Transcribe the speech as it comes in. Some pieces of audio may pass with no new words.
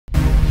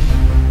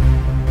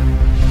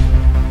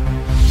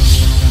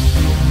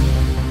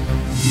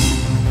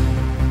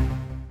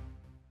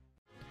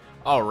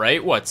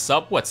Alright, what's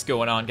up? What's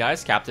going on,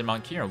 guys? Captain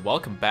Monk here, and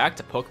welcome back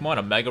to Pokemon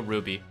Omega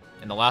Ruby.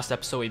 In the last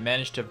episode, we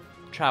managed to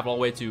travel all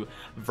the way to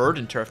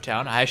Verdanturf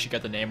Town. I actually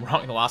got the name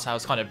wrong. In the last time, I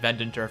was calling it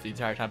Vendenturf the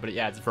entire time, but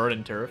yeah, it's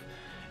Verdanturf.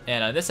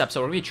 And in this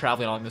episode, we're going to be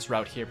traveling along this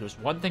route here, but there's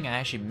one thing I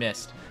actually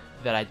missed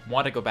that I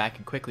want to go back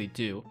and quickly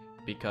do,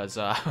 because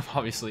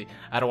obviously,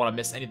 I don't want to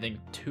miss anything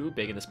too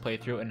big in this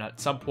playthrough, and at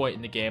some point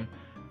in the game,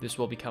 this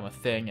will become a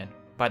thing, and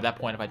by that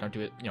point, if I don't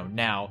do it,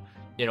 now,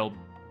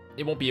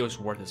 it won't be as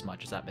worth as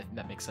much, as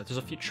that makes sense. There's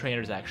a few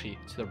trainers actually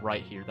to the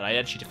right here that I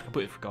actually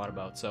completely forgot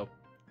about, so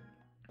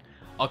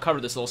I'll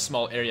cover this little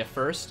small area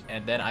first,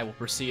 and then I will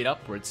proceed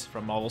upwards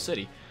from Marvel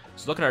City.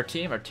 So look at our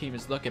team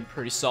is looking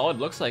pretty solid.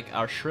 Looks like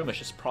our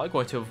Shroomish is probably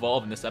going to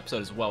evolve in this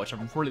episode as well, which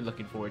I'm really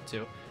looking forward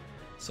to.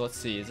 So let's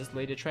see, is this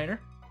lady a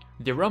trainer?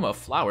 The aroma of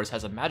flowers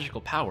has a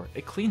magical power.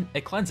 It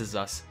cleanses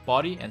us,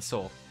 body and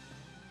soul.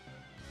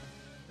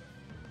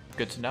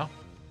 Good to know.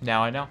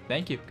 Now I know.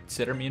 Thank you.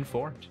 Consider me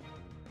informed.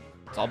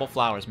 It's all about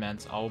flowers, man.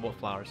 It's all about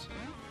flowers.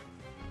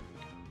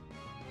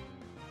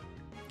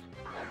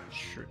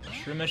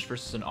 Shroomish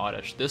versus an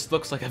Oddish. This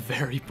looks like a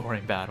very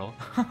boring battle.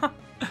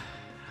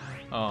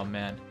 Oh,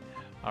 man.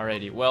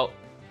 Alrighty. Well,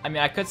 I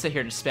mean, I could sit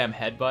here and just spam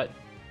Headbutt.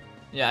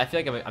 Yeah, I feel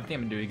like I'm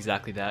gonna do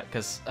exactly that,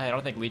 because I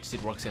don't think Leech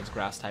Seed works against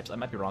grass types. I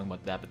might be wrong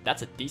about that, but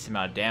that's a decent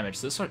amount of damage.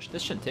 So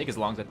this shouldn't take as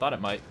long as I thought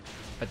it might,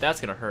 but that's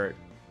gonna hurt.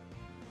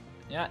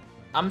 Yeah,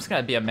 I'm just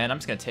gonna be a man. I'm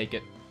just gonna take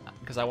it,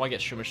 because I want to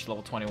get Shroomish to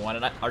level 21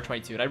 and or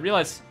 22, and I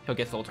realize he'll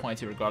get to level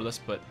 22 regardless,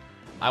 but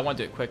I want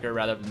to do it quicker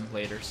rather than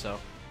later. So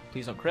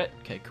please don't crit.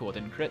 Okay, cool, it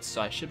didn't crit,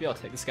 so I should be able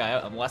to take this guy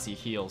out unless he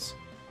heals.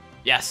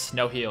 Yes,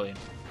 no healing.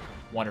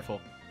 Wonderful.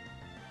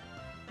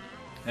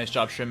 Nice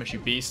job, Shroomish, you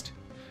beast.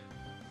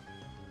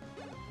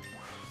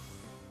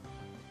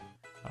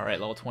 Alright,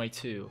 level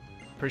 22.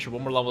 Pretty sure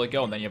one more level to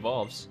go and then he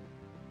evolves.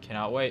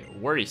 Cannot wait.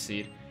 Worry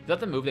Seed. Is that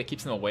the move that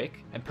keeps him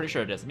awake? I'm pretty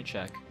sure it is. Let me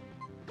check.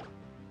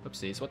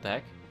 Oopsies, what the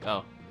heck?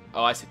 Oh,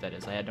 I see what that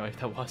is. I had no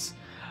idea what that was.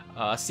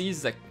 A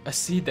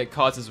seed that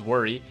causes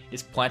worry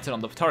is planted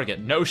on the target.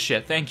 No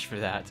shit, thank you for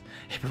that.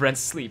 It prevents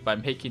sleep by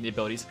making the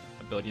ability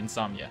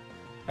insomnia.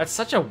 That's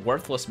such a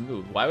worthless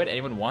move. Why would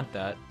anyone want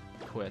that?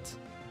 Quit.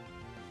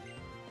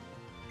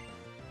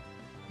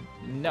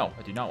 No,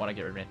 I do not want to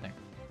get rid of anything.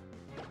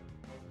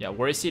 Yeah,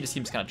 Worry Seed just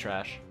seems kind of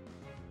trash.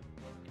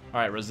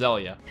 Alright,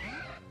 Roselia.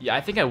 Yeah,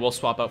 I think I will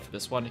swap out for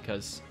this one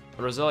because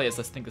Roselia is,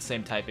 I think, the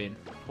same typing.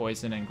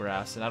 Poison and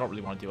grass, and I don't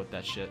really want to deal with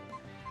that shit.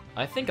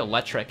 I think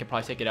Electric can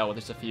probably take it out with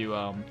just a few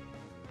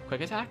quick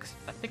attacks.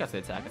 I think that's the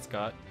attack it's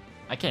got.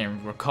 I can't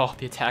even recall what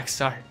the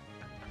attacks are.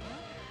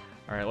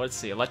 Alright, let's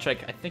see.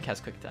 Electric, I think, has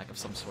quick attack of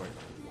some sort.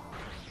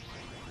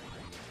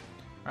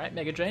 Alright,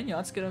 Mega Drain, yeah,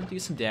 let's get him do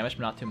some damage,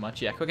 but not too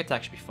much. Yeah, quick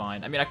attack should be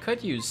fine. I mean, I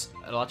could use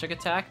an electric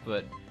attack,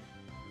 but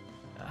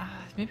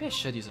maybe I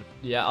should use it.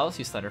 Yeah, I'll just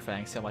use Thunder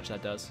Fang, see how much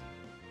that does.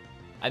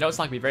 I know it's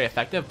not going to be very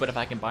effective, but if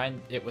I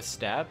combine it with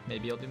Stab,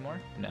 maybe it'll do more?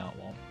 No,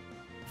 it won't.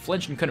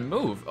 Flinch and couldn't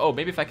move. Oh,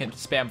 maybe if I can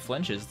spam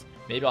flinches,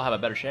 maybe I'll have a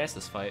better chance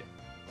this fight.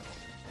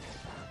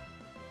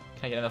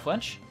 Can I get in the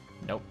flinch?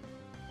 Nope.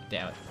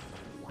 Damn it.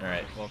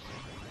 Alright, well,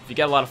 if you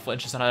get a lot of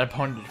flinches on an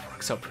opponent, it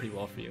works out pretty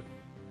well for you.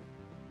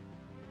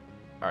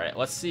 Alright,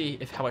 let's see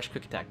how much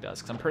quick attack does,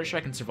 because I'm pretty sure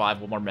I can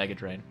survive one more Mega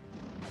Drain.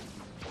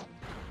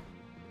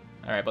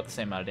 Alright, about the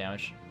same amount of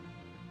damage.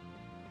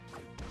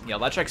 Yeah,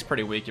 Electric's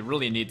pretty weak. You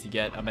really need to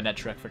get a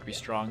Manectric for it to be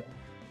strong.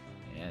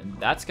 And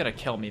that's gonna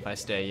kill me if I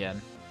stay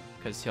in,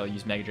 because he'll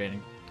use Mega Drain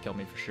and kill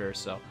me for sure.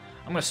 So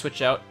I'm gonna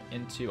switch out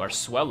into our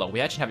Swellow. We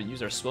actually haven't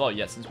used our Swellow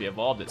yet since we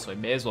evolved it, so I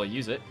may as well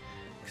use it,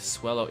 because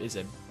Swellow is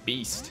a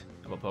beast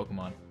of a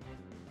Pokemon.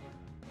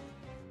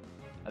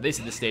 At least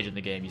at this stage in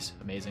the game, he's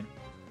amazing.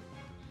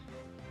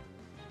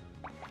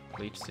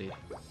 Leech Seed.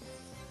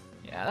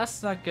 Yeah,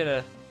 that's not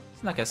gonna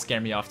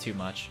scare me off too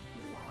much.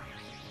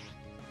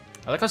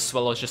 I like how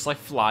Swellow's just like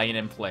flying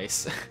in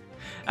place.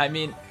 I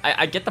mean,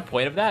 I get the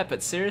point of that,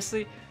 but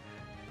seriously,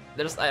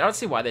 I don't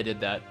see why they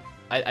did that.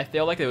 I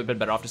feel like they would have been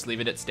better off just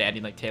leaving it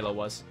standing like Taylor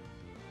was.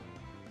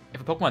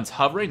 If a Pokemon's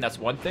hovering, that's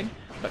one thing,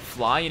 but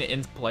flying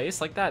in place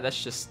like that, it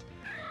just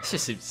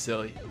seems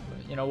silly.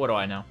 But, you know, what do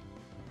I know?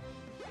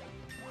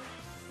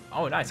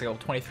 Oh, nice, I got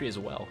level 23 as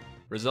well.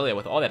 Roselia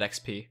with all that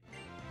XP.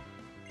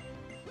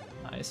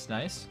 Nice,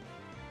 nice.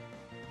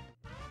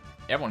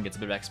 Everyone gets a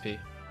bit of XP.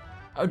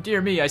 Oh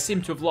dear me, I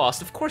seem to have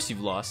lost. Of course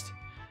you've lost.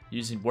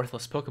 Using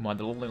worthless Pokemon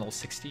that are only level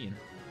 16.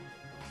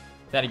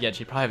 Then again,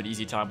 she'd probably have an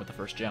easy time with the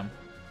first gem.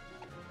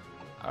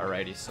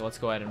 Alrighty, so let's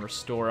go ahead and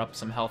restore up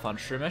some health on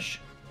Shroomish.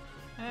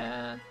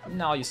 And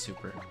no, I'll use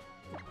Super.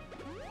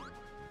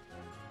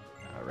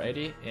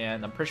 Alrighty,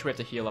 and I'm pretty sure we have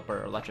to heal up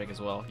our Electric as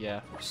well.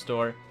 Yeah,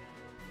 restore.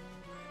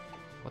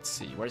 Let's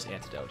see, where's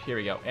Antidote? Here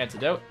we go,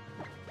 Antidote.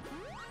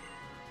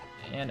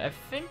 And I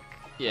think,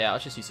 yeah,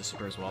 let's just use the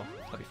Super as well.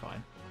 That'll be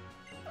fine.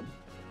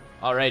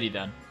 Alrighty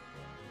then.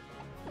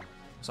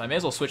 So I may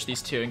as well switch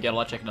these two and get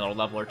Electric another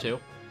level or two.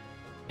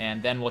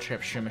 And then we'll try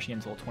up Shroomish again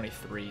until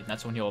 23, and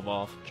that's when he'll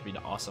evolve, which would be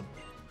awesome.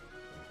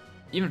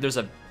 Even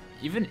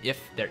if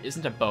there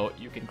isn't a boat,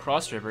 you can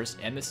cross rivers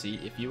and the sea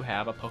if you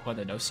have a Pokemon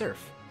that knows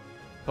Surf.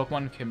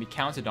 Pokemon can be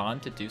counted on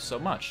to do so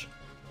much.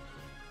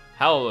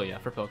 Hallelujah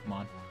for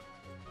Pokemon.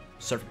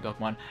 Surfing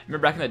Pokemon. I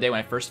remember back in the day when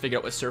I first figured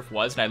out what surf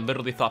was, and I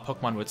literally thought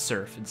Pokemon would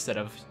surf instead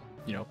of,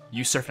 you know,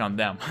 you surfing on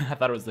them. I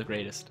thought it was the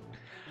greatest.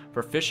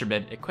 For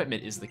fishermen,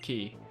 equipment is the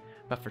key.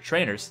 But for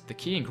trainers, the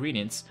key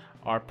ingredients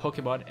are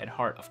Pokemon and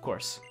heart, of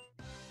course.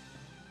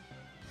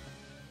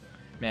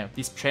 Man,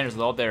 these trainers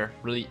with all their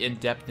really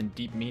in-depth and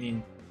deep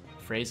meaning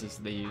phrases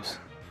they use.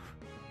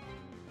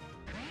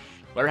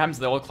 Whatever happens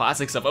to the old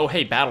classics of, oh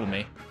hey, battle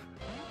me.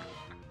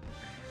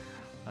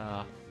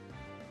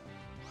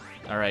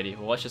 Alrighty,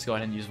 well let's just go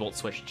ahead and use Volt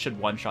Switch. It should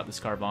one-shot this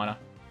Carvana.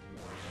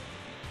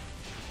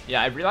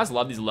 Yeah, I realized a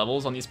lot of these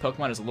levels on these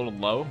Pokemon is a little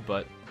low,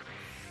 but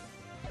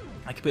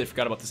I completely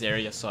forgot about this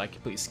area, so I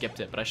completely skipped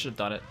it, but I should have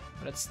done it.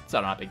 But it's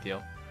not a big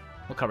deal.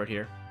 We'll cover it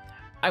here.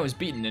 I was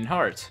beaten in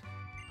heart.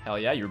 Hell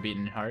yeah, you were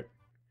beaten in heart.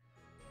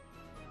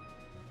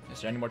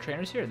 Is there any more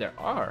trainers here? There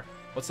are.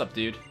 What's up,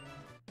 dude?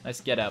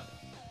 Nice get up.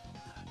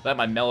 Let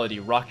my melody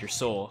rock your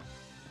soul.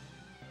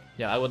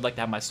 Yeah, I would like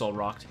to have my soul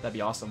rocked. That'd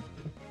be awesome.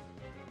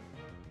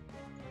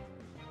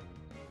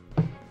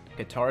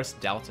 Guitarist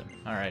Dalton.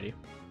 Alrighty.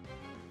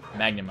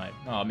 Magnemite.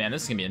 Oh man,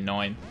 this is gonna be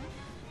annoying.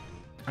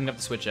 I'm gonna have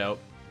to switch out.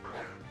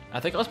 I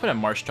think I'll just put in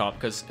Marshtomp,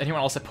 because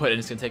anyone else I put in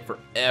is gonna take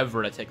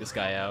forever to take this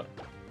guy out.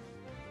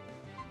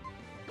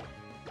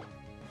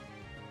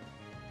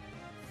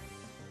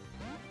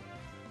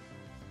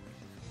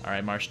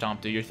 Alright,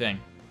 Marshtomp, do your thing.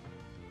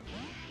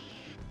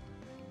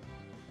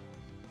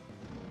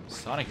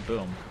 Sonic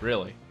Boom,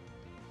 really?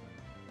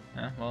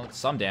 Well,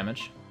 some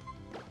damage.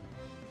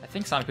 I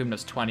think Sonic Boom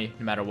does 20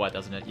 no matter what,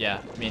 doesn't it?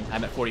 Yeah, I mean,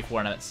 I'm at 44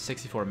 and I'm at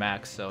 64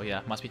 max, so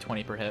yeah, must be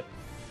 20 per hit.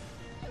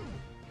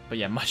 But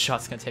yeah,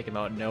 Mudshot's gonna take him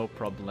out, no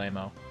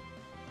problemo.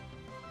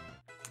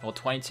 Well,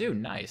 22,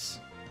 nice.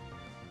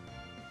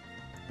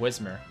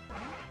 Whismer.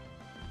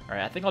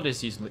 Alright, I think I'll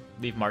just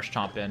leave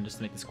Marshtomp in just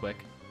to make this quick.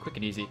 Quick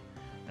and easy.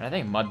 And I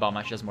think Mud Bomb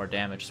actually does more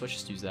damage, so let's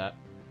just use that.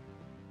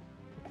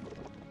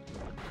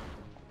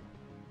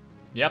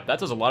 Yep, that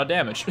does a lot of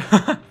damage.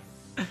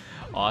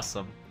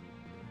 Awesome.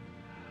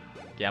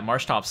 Yeah,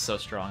 Marshtomp's so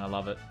strong, I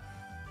love it.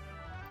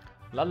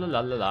 La la la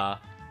la la.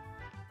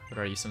 What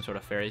are you, some sort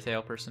of fairy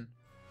tale person?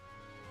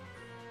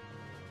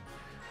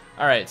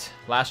 Alright,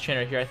 last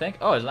trainer here, I think.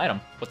 Oh, there's an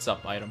item. What's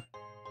up, item?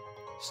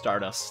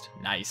 Stardust.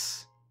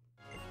 Nice.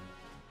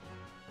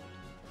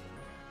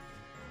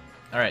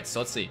 Alright,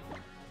 so let's see.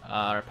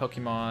 Our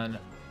Pokemon...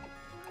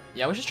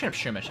 Yeah, we should train up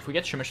Shroomish. If we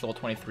get Shroomish level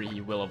 23,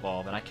 he will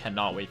evolve, and I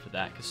cannot wait for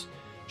that, because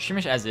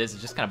Shroomish as is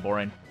just kind of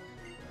boring.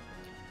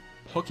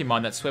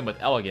 Pokemon that swim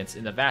with elegance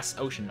in the vast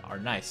ocean are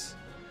nice.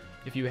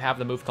 If you have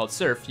the move called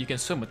Surf, you can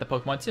swim with the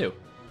Pokemon too.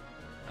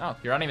 Oh,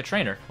 you're not even a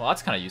trainer. Well,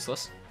 that's kind of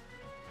useless.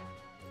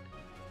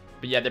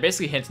 But yeah, they're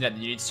basically hinting that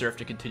you need Surf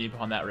to continue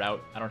on that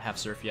route. I don't have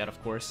Surf yet,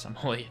 of course. I'm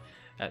only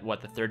at,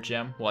 what, the 3rd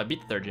gym? Well, I beat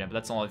the 3rd gym, but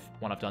that's the only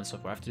one I've done so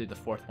far. I have to do the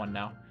 4th one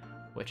now,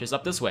 which is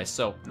up this way.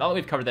 So, now that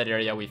we've covered that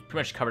area, we've pretty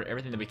much covered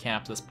everything that we can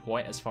up to this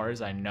point, as far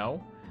as I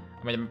know.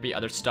 I mean, there might be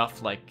other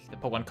stuff, like the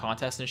Pokemon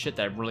contest and shit,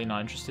 that I'm really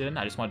not interested in.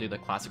 I just want to do the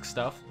classic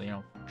stuff, you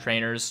know,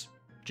 trainers,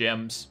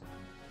 gyms,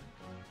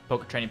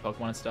 training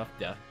Pokemon and stuff.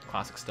 Yeah,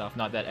 classic stuff,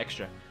 not that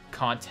extra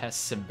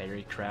contests and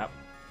berry crap.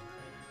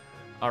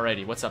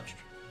 Alrighty, what's up,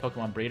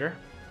 Pokemon Breeder?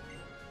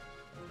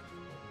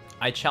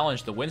 I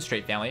challenged the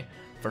Windstrait family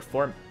for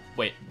 4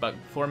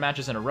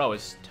 matches in a row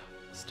is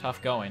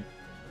tough going.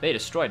 They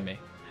destroyed me.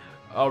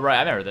 Oh right,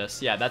 I remember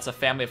this. Yeah, that's a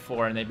family of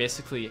 4, and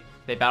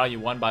they battle you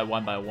one by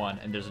one,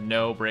 and there's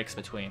no breaks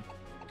between.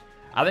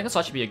 I think this will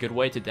actually be a good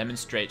way to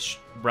demonstrate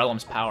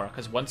Breloom's power,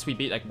 because once we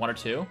beat like 1 or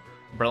 2,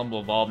 Breloom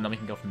will evolve, and then we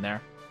can go from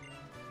there.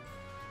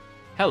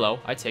 Hello,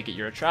 I take it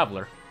you're a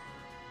traveler.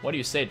 What do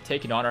you say to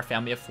taking on our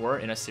family of 4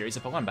 in a series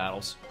of Pokemon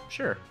battles?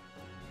 Sure.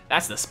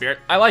 That's the spirit.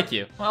 I like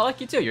you. Well, I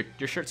like you too.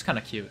 Your shirt's kind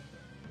of cute.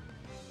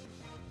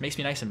 Makes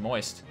me nice and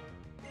moist.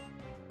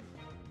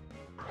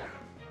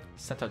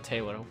 Sent out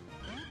Taylor.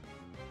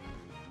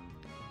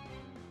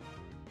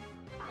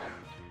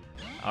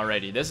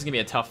 Alrighty, this is gonna be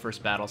a tough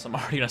first battle, so I'm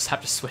already gonna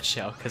have to switch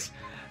out because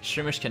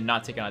Shroomish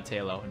cannot take on a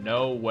Tailo.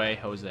 No way,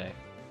 Jose.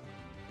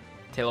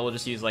 Tailo will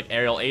just use like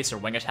Aerial Ace or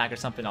Wing Attack or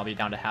something. I'll be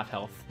down to half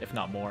health, if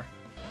not more.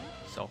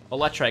 So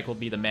Electrike will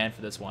be the man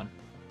for this one.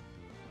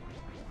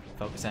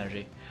 Focus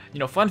Energy. You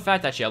know, fun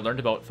fact actually I learned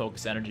about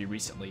Focus Energy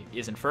recently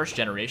is in first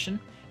generation,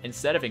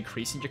 instead of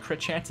increasing your crit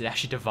chance, it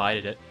actually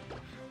divided it.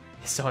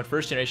 So in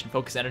first generation,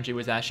 Focus Energy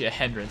was actually a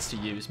hindrance to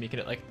use, making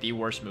it like the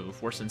worst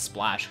move, worse than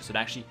Splash, because it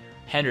actually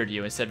hindered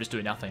you instead of just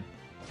doing nothing.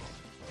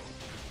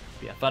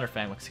 But yeah,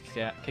 Thunderfang looks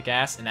kick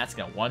ass, and that's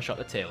gonna one-shot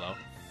the Tailo.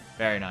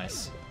 Very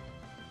nice.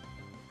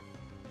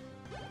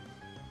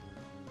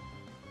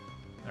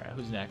 Alright,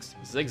 who's next?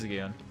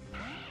 Zigzagoon.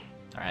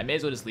 Alright, I may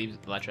as well just leave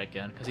Electric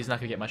in, because he's not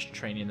gonna get much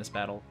training in this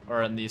battle,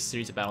 or in these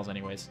series of battles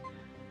anyways.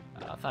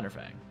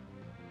 Thunderfang.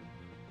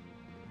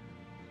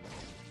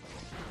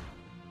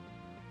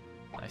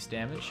 Nice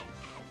damage.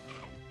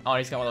 Oh,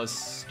 he's got one of those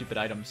stupid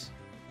items.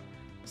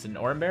 Is it an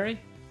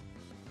Oranberry?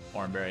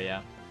 Oranberry,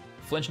 yeah.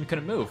 Flinched and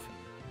couldn't move.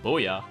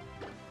 Booyah.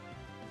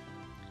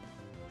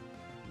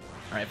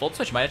 Alright, Volt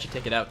Switch might actually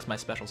take it out because my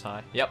special's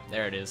high. Yep,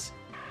 there it is.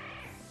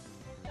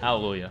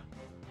 Hallelujah.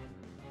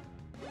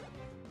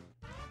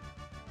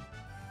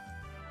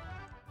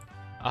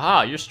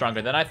 Aha, you're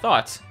stronger than I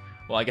thought.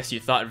 Well, I guess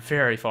you thought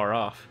very far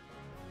off.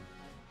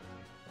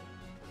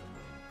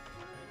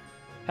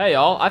 Hey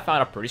y'all, I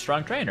found a pretty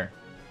strong trainer.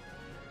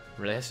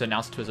 Really has to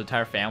announce it to his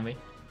entire family.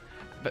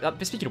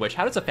 But speaking of which,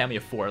 how does a family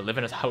of 4 live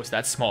in a house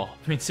that small?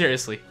 I mean,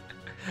 seriously.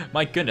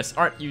 My goodness,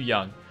 aren't you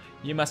young?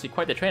 You must be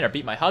quite the trainer.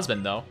 Beat my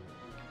husband, though.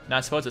 Now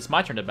I suppose it's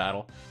my turn to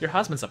battle. Your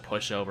husband's a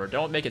pushover.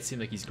 Don't make it seem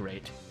like he's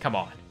great. Come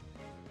on.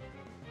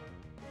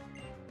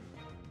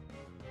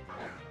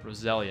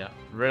 Roselia.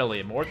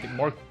 Really, more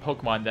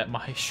Pokemon that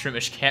my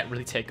Shroomish can't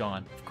really take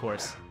on, of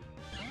course.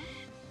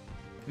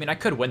 I mean, I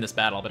could win this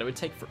battle, but it would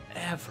take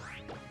forever.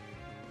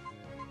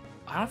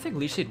 I don't think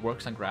Leech Seed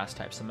works on grass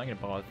types, so I'm not going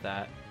to bother with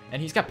that.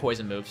 And he's got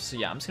poison moves, so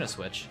yeah, I'm just going to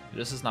switch.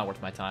 This is not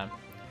worth my time.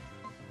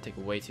 Take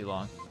way too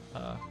long.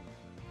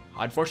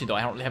 Unfortunately, though,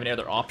 I don't really have any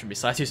other option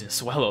besides using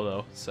Swellow,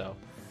 though, so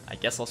I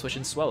guess I'll switch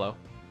in Swellow.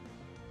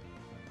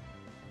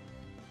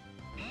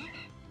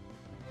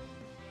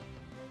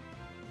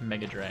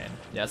 Mega Drain.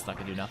 Yeah, it's not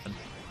going to do nothing.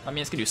 I mean,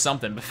 it's going to do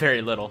something, but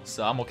very little,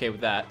 so I'm okay with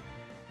that.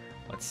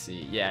 Let's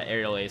see. Yeah,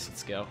 Aerial Ace,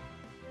 let's go.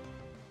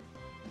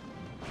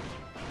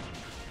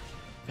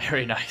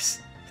 Very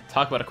nice.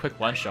 Talk about a quick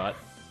one-shot.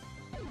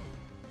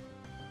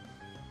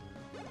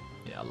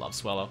 Yeah, I love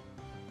Swellow.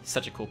 He's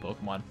such a cool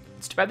Pokemon.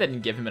 It's too bad they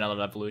didn't give him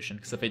another evolution,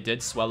 because if they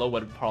did, Swellow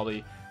would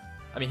probably...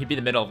 I mean, he'd be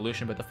the middle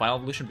evolution, but the final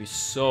evolution would be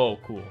so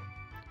cool.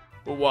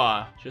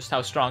 Wow, just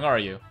how strong are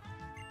you?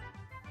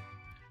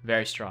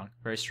 Very strong,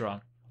 very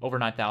strong. Over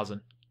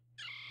 9,000.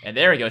 And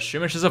there we go,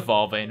 Shroomish is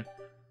evolving.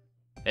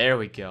 There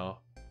we go.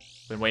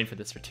 Been waiting for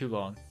this for too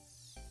long.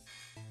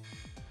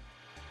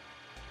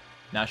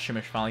 Now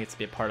Shroomish finally gets to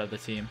be a part of the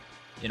team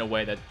in a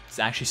way that's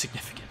actually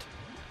significant.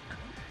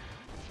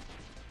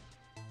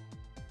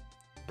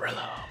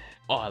 Brillo.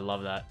 Oh, I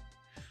love that.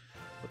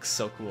 Looks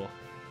so cool.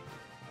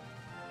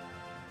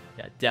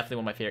 Yeah, definitely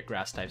one of my favorite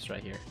grass types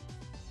right here.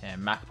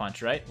 And Mach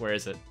Punch, right? Where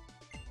is it?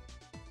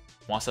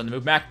 Wants them to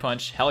move Mach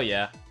Punch. Hell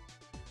yeah.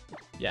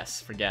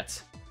 Yes,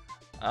 forget.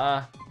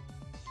 I'm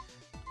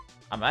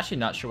actually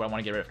not sure what I want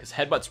to get rid of, because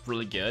Headbutt's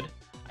really good.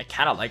 I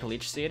kind of like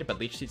Leech Seed, but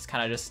Leech Seed's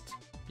kind of just,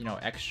 you know,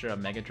 extra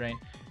Mega Drain.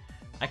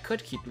 I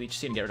could keep Leech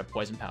Seed and get rid of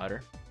Poison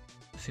Powder.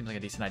 Seems like a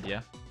decent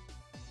idea.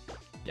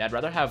 Yeah, I'd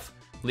rather have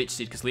Leech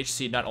Seed, because Leech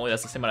Seed not only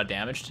does the same amount of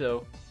damage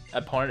to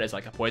opponent as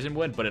like a Poison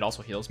would, but it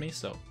also heals me,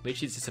 so Leech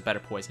Seed's just a better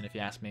poison if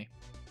you ask me.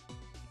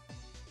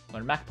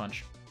 Learn Mach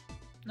Punch.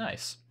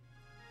 Nice.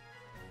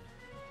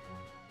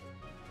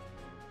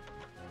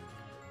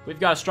 We've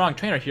got a strong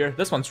trainer here.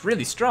 This one's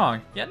really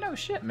strong. Yeah, no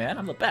shit, man.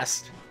 I'm the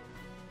best.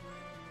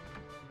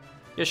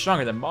 You're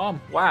stronger than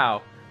Mom?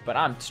 Wow. But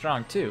I'm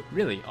strong too.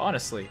 Really,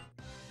 honestly.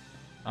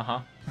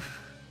 Uh-huh.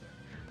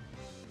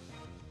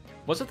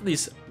 Wasn't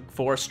these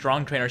 4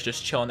 strong trainers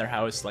just chill in their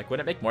house? Like,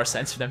 wouldn't it make more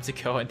sense for them to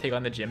go and take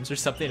on the gyms or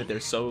something if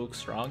they're so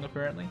strong,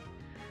 apparently?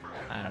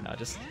 I don't know,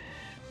 just...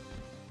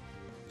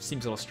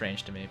 seems a little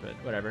strange to me, but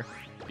whatever.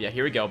 But yeah,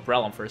 here we go.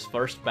 Breloom for his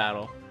first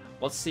battle.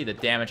 Let's see the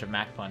damage of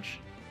Mach Punch.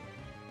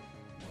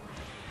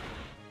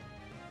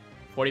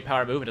 40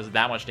 power move, it does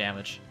that much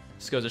damage.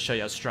 Just goes to show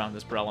you how strong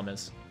this Breloom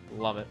is.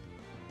 Love it.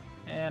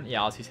 And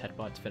yeah, let's use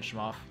Headbutt to finish him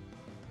off.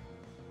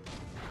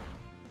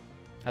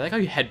 I like how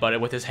you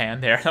headbutted with his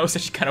hand there. That was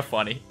actually kind of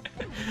funny.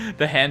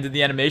 The hand did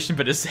the animation,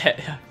 but his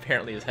head,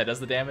 apparently his head does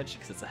the damage,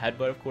 because it's a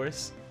headbutt, of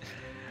course.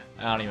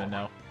 I don't even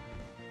know.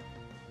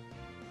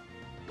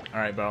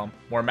 Alright, Breloom.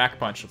 More Mach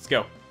Punch. Let's go.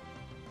 Look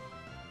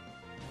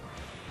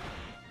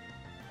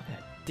at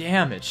that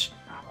damage.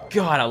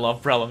 God, I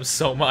love Breloom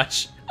so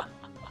much.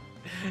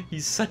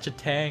 He's such a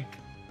tank.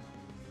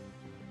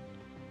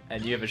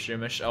 And you have a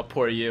Shroomish. Oh,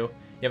 poor you.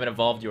 You haven't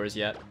evolved yours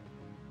yet.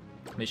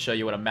 Let me show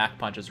you what a Mach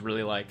Punch is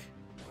really like.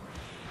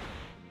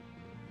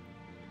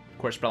 Of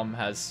course, Breloom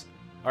has...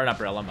 Or not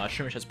Breloom,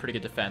 Shroomish has pretty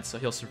good defense, so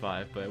he'll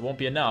survive. But it won't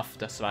be enough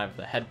to survive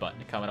the Headbutt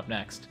coming up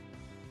next.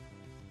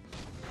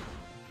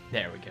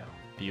 There we go.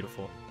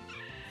 Beautiful.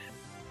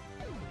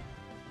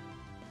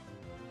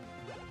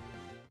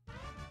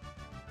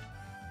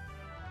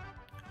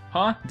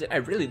 Huh? Did I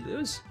really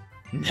lose?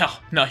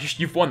 No,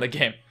 you've won the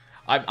game.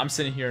 I'm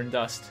sitting here in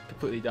dust,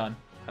 completely done.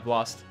 I've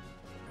lost.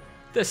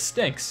 This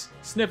stinks.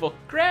 Snivel.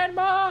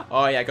 Grandma!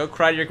 Oh yeah, go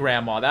cry to your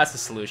grandma. That's the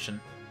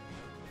solution.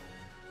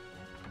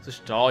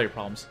 Solution to all your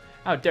problems.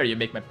 How dare you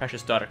make my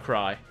precious daughter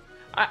cry.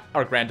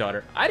 Or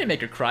granddaughter. I didn't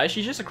make her cry.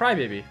 She's just a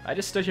crybaby. I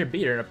just stood here and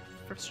beat her in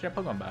a straight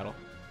Pokemon battle.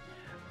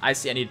 I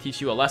see I need to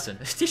teach you a lesson.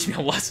 Teach me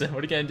a lesson? What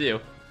are you gonna do?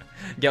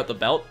 Get out the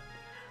belt?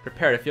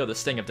 Prepare to feel the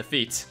sting of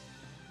defeat.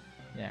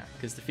 Yeah,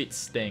 because defeat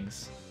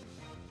stings.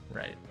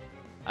 Right.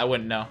 I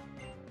wouldn't know.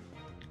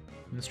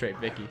 I'm straight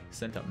Vicky.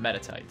 Sent up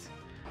Metatite.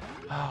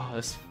 Oh,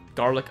 this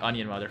garlic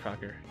onion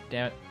motherfucker.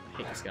 Damn it. I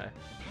hate this guy.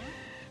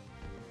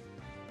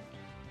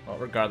 Well,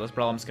 regardless,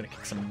 Breloom's gonna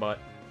kick some butt.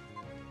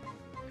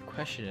 The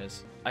question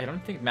is, I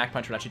don't think Mach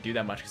Punch would actually do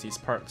that much because he's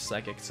part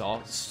psychic, so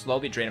I'll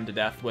slowly drain him to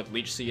death with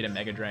Leech Seed and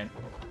Mega Drain.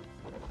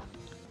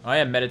 Oh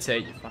yeah,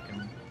 Meditate, you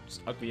fucking This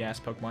ugly ass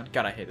Pokemon.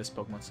 God, I hate this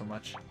Pokemon so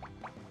much.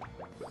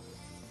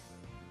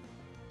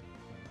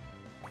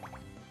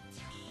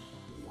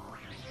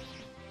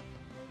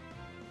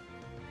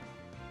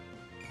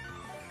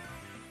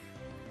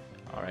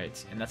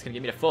 Alright, and that's gonna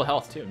give me to full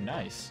health too.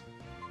 Nice.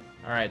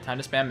 Alright,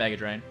 time to spam Mega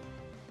Drain.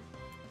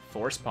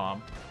 Force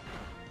Palm.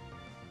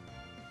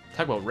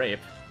 Talk about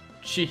rape.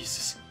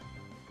 Jesus.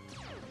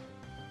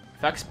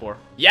 Effect Spore.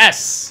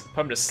 Yes!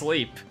 Put him to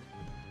sleep.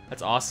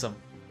 That's awesome.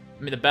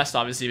 I mean, the best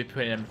obviously would be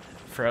putting him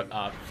for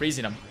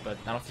freezing him, but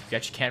I don't think you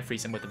actually can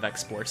freeze him with the Vex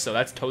Spore, so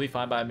that's totally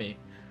fine by me.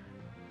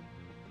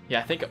 Yeah,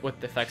 I think with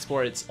the Vex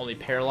Spore, it's only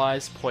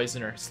Paralyze,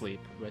 Poison, or Sleep,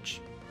 which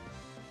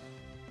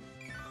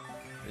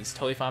is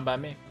totally fine by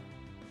me.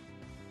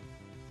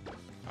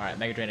 Alright,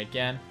 Mega Drain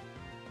again.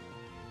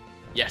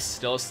 Yes,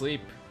 still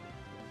asleep.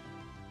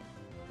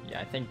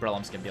 Yeah, I think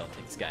Breloom's gonna be able to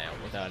take this guy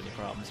out without any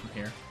problems from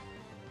here.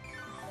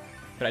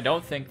 But I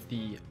don't think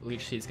the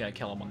Leech Seed's gonna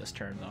kill him on this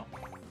turn, though.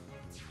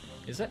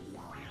 Is it?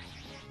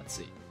 Let's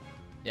see.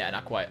 Yeah,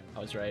 not quite. I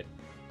was right.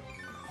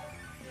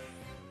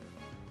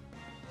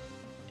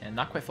 And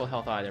not quite full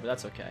health either, but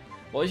that's okay.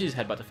 Well, let's use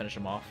Headbutt to finish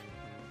him off.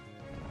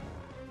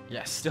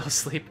 Yeah, still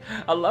asleep.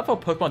 I love how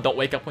Pokemon don't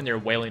wake up when you're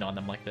wailing on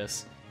them like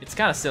this. It's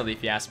kind of silly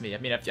if you ask me. I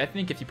mean, I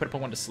think if you put a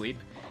Pokemon to sleep,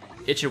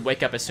 it should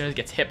wake up as soon as it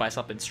gets hit by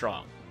something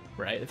strong,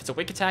 right? If it's a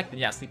weak attack, then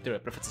yeah, sleep through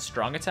it. But if it's a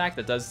strong attack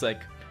that does,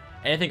 like,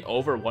 anything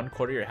over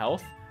 1/4 of your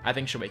health, I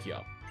think it should wake you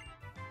up.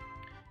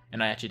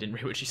 And I actually didn't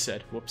read what she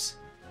said. Whoops.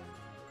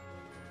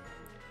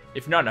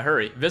 If you're not in a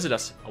hurry, visit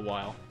us a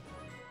while.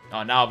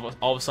 Oh, now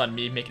all of a sudden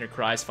me making her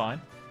cry is fine.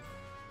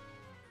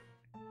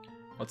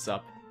 What's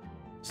up?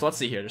 So let's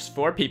see here. There's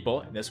 4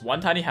 people in this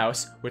one tiny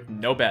house with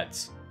no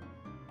beds.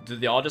 Do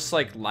they all just,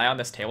 like, lie on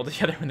this table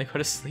together when they go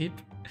to sleep?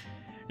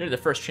 You're the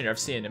first trainer I've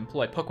seen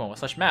employ Pokemon with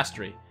such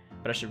mastery.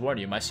 But I should warn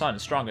you, my son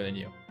is stronger than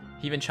you.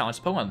 He even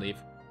challenged the Pokemon League.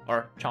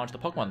 Or challenged the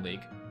Pokemon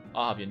League.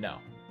 I'll have you know.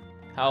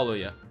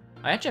 Hallelujah.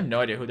 I actually have no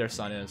idea who their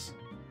son is.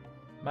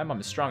 My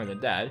mom is stronger than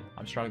Dad,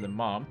 I'm stronger than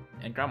Mom,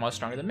 and Grandma is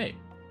stronger than me.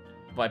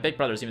 But my big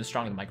brother is even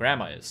stronger than my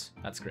grandma is.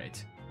 That's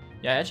great.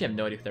 Yeah, I actually have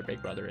no idea who their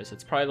big brother is.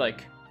 It's probably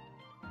like...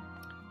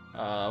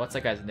 what's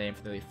that guy's name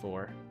for the Elite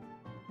Four?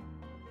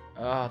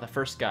 The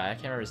first guy. I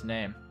can't remember his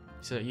name.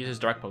 He uses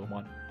Dark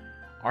Pokemon.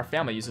 Our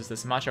family uses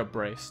this Macho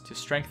Brace to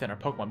strengthen our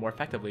Pokemon more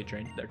effectively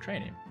during their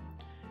training.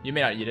 You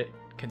may not eat it,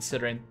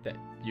 considering that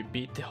you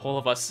beat the whole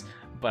of us,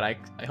 but I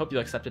hope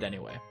you'll accept it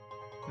anyway.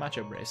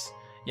 Macho Brace.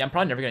 Yeah, I'm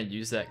probably never going to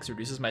use that because it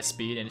reduces my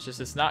speed, and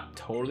it's not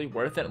totally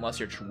worth it unless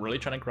you're really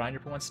trying to grind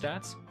your Pokemon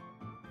stats.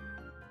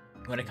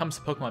 When it comes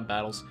to Pokemon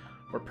battles,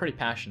 we're pretty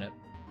passionate.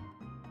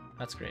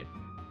 That's great.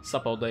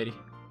 Sup, old lady.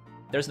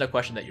 There's no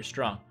question that you're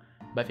strong,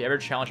 but if you ever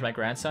challenge my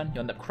grandson,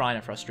 you'll end up crying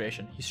in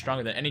frustration. He's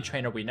stronger than any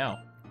trainer we know.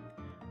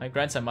 My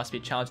grandson must be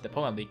challenged the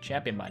Pokemon League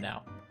champion by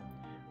now.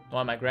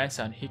 Knowing my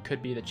grandson, he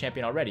could be the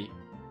champion already.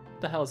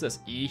 What the hell is this?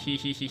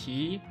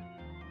 Ee-hee-hee-hee-hee?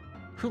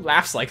 Who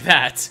laughs like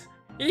that?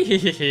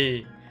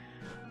 Ee-hee-hee-hee.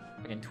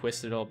 Fucking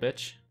twisted little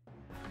bitch.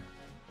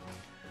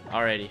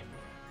 Alrighty.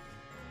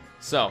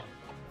 So,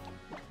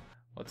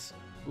 let's...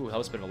 Ooh, that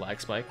was a bit of a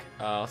lag spike.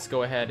 Let's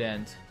go ahead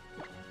and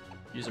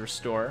use a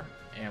Restore,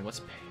 and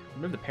let's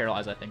remove the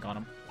Paralyze, I think, on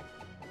him.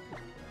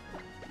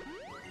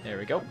 There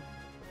we go.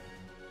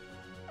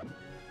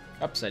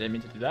 Oops, I didn't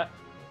mean to do that.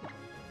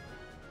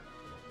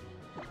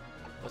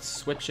 Let's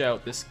switch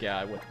out this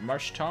guy with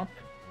Marshtomp,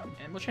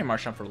 and we'll train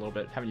Marshtomp for a little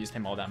bit. Haven't used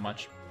him all that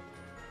much.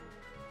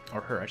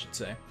 Or her, I should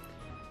say.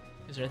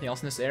 Is there anything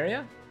else in this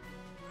area?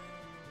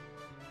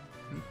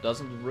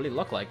 Doesn't really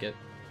look like it.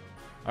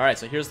 Alright,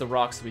 so here's the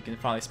rocks that we can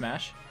finally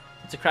smash.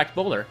 It's a cracked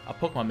boulder. A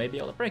Pokemon may be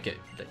able to break it.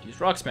 Let's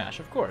use Rock Smash,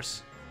 of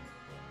course.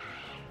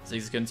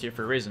 Zigzagoon's here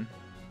for a reason.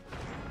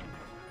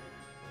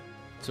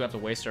 So we have to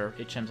waste our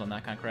HMs on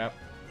that kind of crap.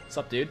 What's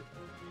up, dude?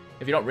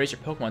 If you don't raise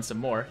your Pokemon some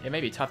more, it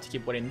may be tough to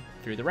keep winning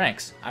through the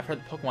ranks. I've heard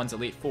the Pokemon's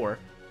Elite Four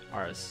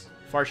are as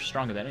far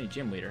stronger than any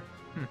gym leader.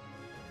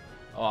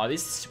 Oh,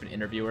 these stupid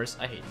interviewers.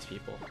 I hate these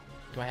people.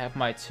 Do I have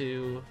my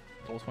 2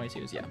 level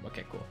 22s? Yeah,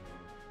 okay, cool.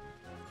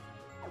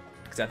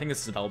 Because I think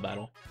this is a double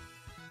battle.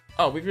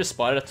 Oh, we've just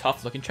spotted a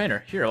tough-looking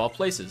trainer. Here of all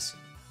places.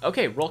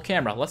 Okay, roll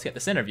camera. Let's get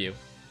this interview.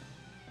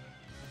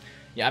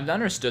 Yeah, I've not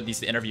understood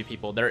these interview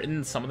people. They're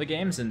in some of the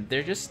games, and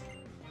they're just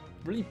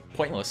really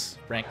pointless,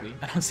 frankly.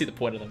 I don't see the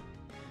point of them.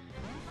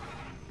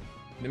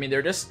 I mean,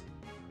 they're just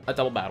a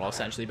double battle,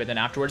 essentially, but then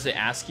afterwards they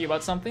ask you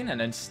about something, and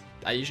then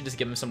I usually just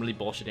give them some really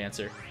bullshit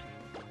answer.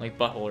 Like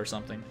Butthole or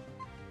something.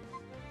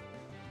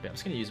 But I'm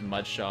just going to use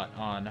Mud Shot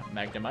on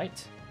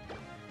Magnemite.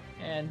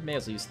 And may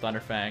as well use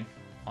Thunderfang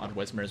on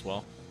Whismur as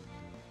well.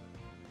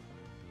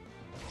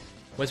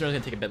 Whismur's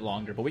going to take a bit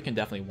longer, but we can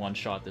definitely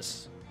one-shot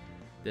this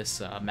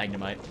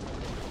Magnemite.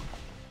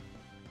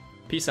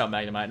 Peace out,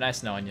 Magnemite.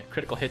 Nice knowing you.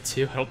 Critical hit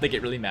too. I don't think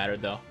it really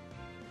mattered, though.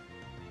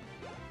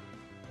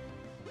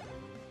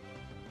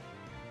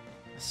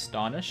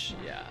 Astonish?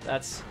 Yeah,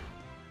 that's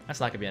not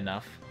going to be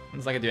enough.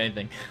 It's not going to do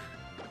anything.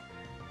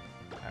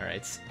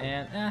 Alright,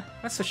 and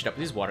let's switch it up.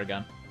 Let's use Water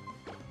Gun.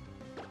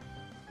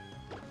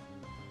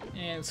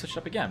 And let's switch it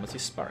up again. Let's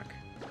use Spark.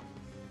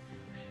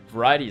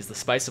 Variety is the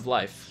spice of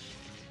life.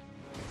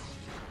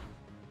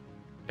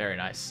 Very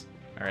nice.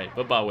 Alright,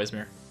 bye-bye,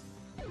 Wismere.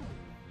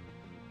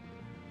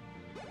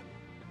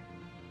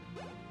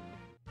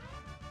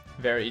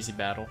 Very easy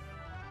battle.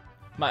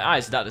 My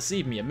eyes did not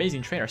deceive me.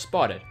 Amazing trainer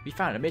spotted. We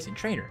found an amazing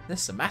trainer.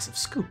 This is a massive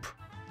scoop.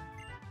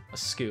 A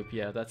scoop,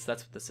 yeah, that's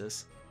what this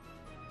is.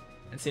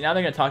 And see, now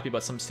they're gonna talk to me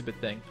about some stupid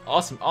thing.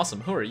 Awesome,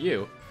 awesome, who are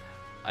you?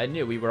 I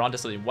knew we were onto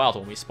something wild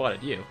when we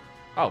spotted you.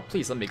 Oh,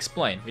 please let me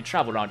explain. We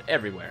travel around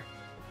everywhere,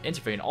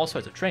 interviewing all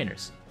sorts of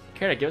trainers.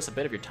 Care to give us a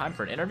bit of your time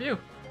for an interview?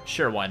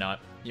 Sure, why not?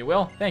 You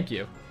will? Thank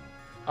you.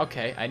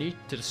 Okay, I need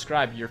to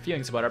describe your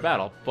feelings about our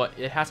battle, but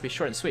it has to be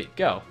short and sweet.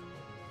 Go.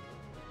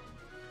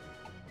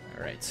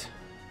 Alright.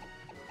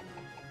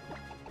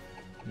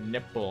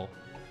 Nipple.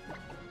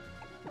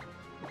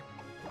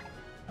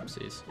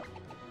 Oopsies.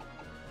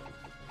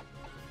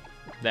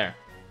 There.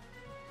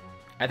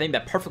 I think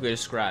that perfectly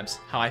describes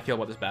how I feel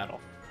about this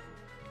battle.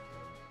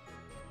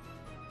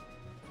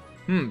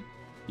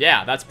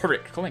 Yeah, that's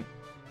perfect.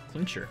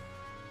 Clincher.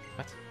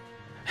 What?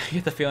 I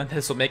get the feeling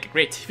this will make a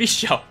great TV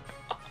show.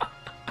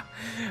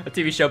 A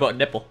TV show about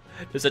nipple.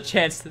 There's a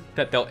chance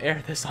that they'll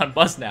air this on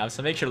BuzzNav,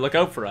 so make sure to look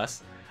out for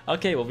us.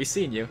 Okay, we'll be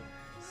seeing you.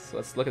 So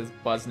let's look at this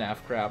BuzzNav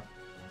crap.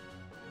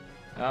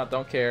 Oh,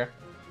 don't care.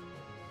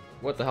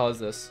 What the hell is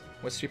this?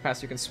 With Street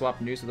Pass you can swap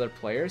news with other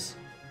players?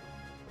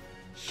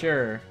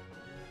 Sure.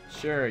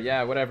 Sure,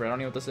 yeah, whatever. I don't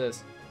know what this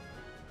is.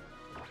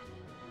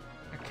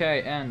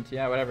 Okay, end.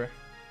 Yeah, whatever.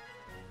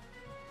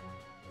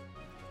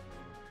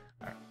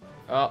 Alright.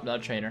 Oh,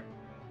 another trainer.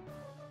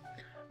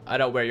 I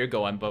don't know where you're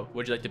going, but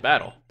would you like to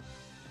battle?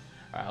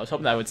 Alright, I was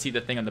hoping I would see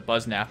the thing on the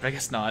BuzzNav, but I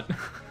guess not.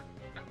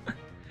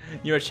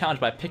 You were challenged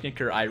by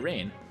Picnicker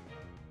Irene.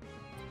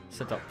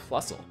 Sent out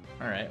Plusle.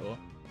 Alright, well.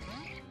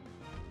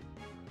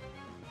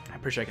 I'm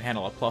pretty sure I can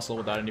handle a Plusle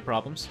without any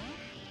problems.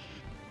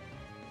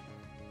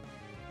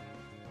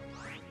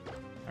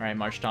 Alright,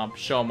 Marshtomp,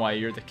 show him why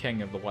you're the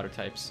king of the water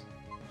types.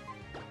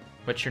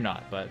 But you're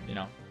not, but, you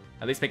know,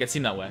 at least make it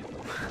seem that way.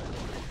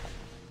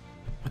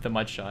 With a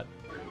Mud Shot.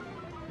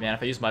 Man,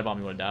 if I used Mud Bomb,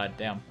 he would have died.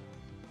 Damn.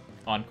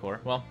 Encore.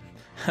 Well,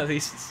 at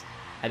least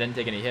I didn't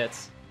take any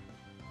hits.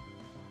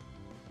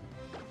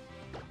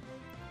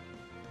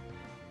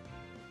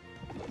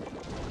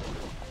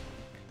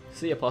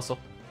 See ya, Plusle.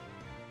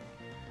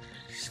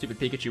 Stupid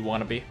Pikachu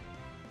wannabe.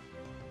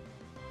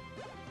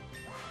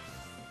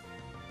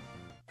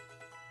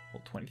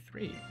 Level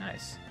 23,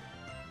 nice.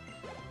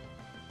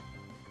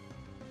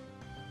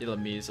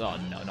 Ilamise, oh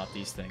no, not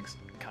these things.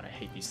 God, I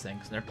hate these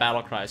things. Their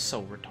battle cry is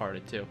so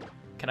retarded too.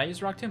 Can I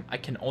use Rock Tomb? I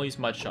can only use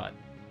Mud Shot.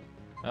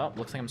 Well,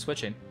 looks like I'm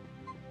switching.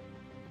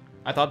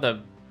 I thought that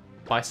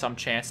by some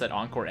chance that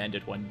Encore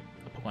ended when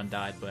a Pokemon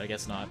died, but I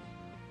guess not.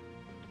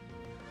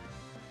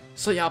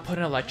 So yeah, I'll put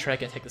an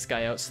Electric and take this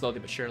guy out slowly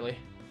but surely.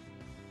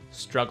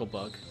 Struggle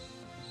Bug.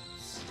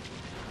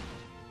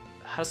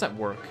 How does that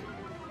work?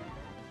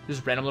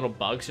 Just random little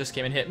bugs just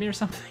came and hit me or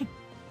something?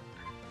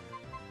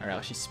 Alright,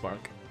 let's use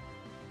Spark.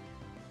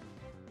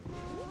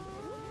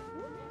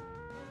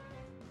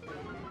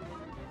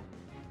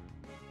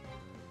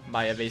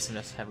 My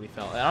evasiveness heavily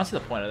fell. I don't see the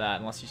point of that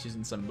unless he's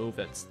using some move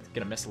that's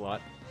gonna miss a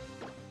lot.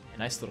 A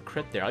nice little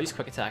crit there. I'll use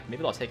Quick Attack.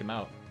 Maybe I'll take him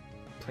out.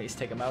 Please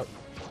take him out.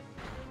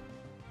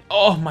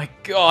 Oh my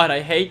god,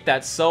 I hate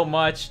that so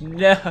much.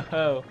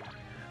 No!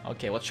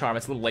 Okay, well, Charm,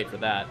 it's a little late for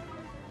that.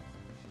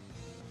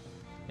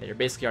 Yeah, you're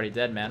basically already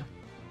dead, man.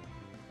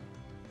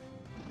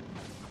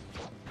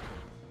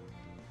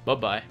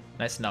 Bye-bye.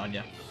 Nice knowing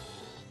ya.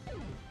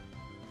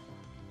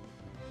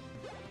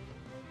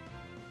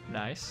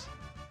 Nice.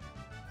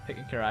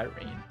 Picnicker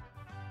Irene.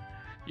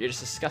 You're just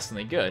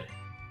disgustingly good.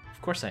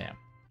 Of course I am.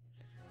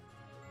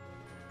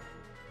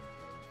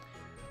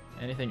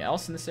 Anything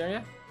else in this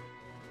area?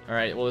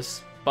 Alright, well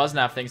this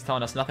BuzzNav thing's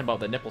telling us nothing about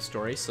the nipple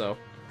story, so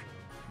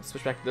let's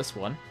switch back to this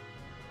one.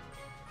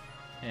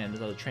 And there's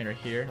another trainer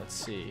here. Let's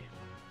see.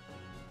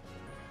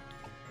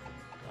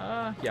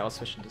 Yeah, let's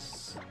switch into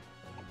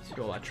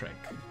to Electric.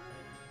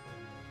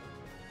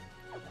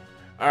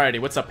 Alrighty,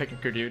 what's up,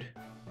 Picnicker dude?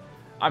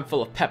 I'm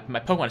full of pep. My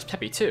Pokemon is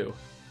peppy too.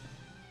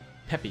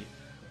 Peppy.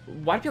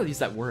 Why do people use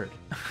that word?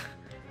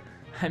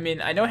 I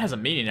mean, I know it has a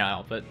meaning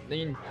now, but I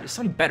mean, there's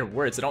so many better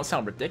words that don't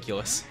sound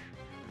ridiculous.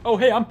 Oh,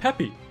 hey, I'm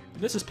peppy.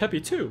 This is peppy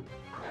too.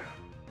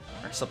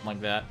 Or something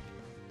like that.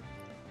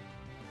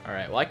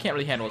 Alright, well, I can't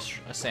really handle a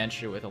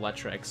Sandshrew with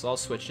Electric, so I'll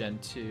switch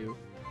into...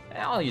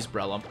 I'll use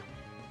Breloom.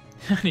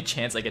 Any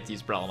chance I get to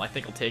use Breloom, I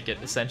think I'll take it,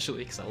 essentially,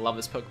 because I love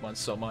this Pokemon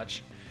so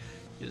much.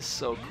 It is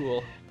so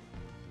cool.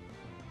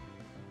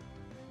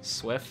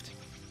 Swift.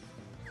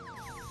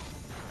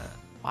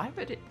 Why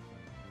would it...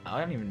 I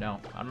don't even know.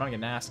 I'm not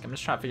gonna ask. I'm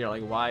just trying to figure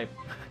out, like,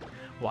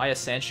 why a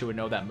Sandshrew would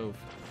know that move.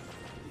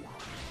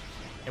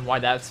 And why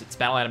that's its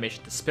battle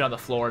animation to spin on the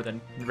floor,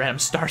 then random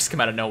stars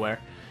come out of nowhere.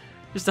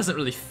 Just doesn't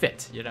really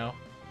fit, you know?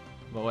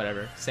 But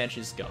whatever.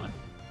 Sandshew's gone.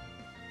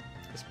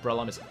 This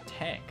Breloom is a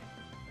tank.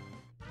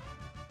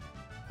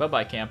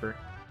 Bye-bye, camper.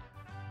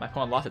 My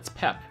Pokemon lost its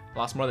pep.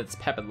 Lost more than its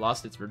pep and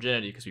lost its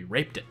virginity because we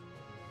raped it.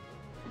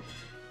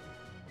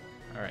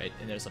 Alright,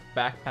 and there's a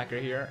backpacker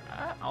here.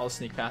 I'll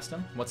sneak past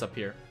him. What's up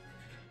here?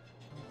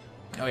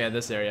 Oh yeah,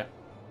 this area.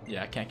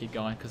 Yeah, I can't keep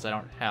going because I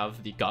don't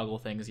have the goggle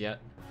things yet.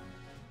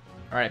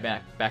 Alright,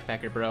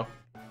 backpacker bro.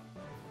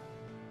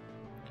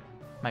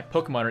 My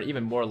Pokemon are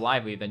even more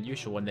lively than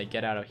usual when they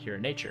get out here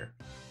in nature.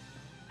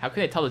 How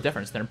can they tell the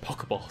difference? They're in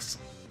Pokeballs.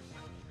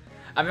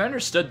 I've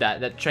understood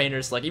that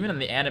trainers, like, even in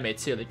the anime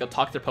too, like, they'll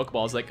talk to their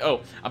Pokeballs like,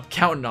 oh, I'm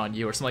counting on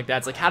you, or something like that.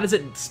 It's like, how does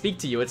it speak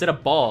to you? It's in a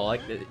ball.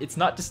 Like, it's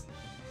not just...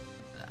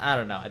 I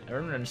don't know. I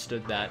never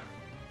understood that.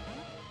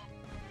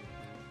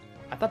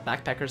 I thought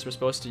backpackers were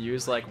supposed to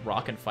use, like,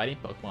 rock and fighting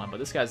Pokemon, but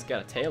this guy's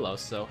got a Talos,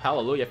 so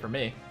hallelujah for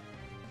me.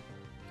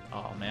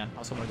 Oh, man. I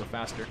was hoping to go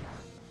faster.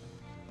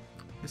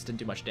 This didn't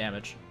do much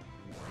damage.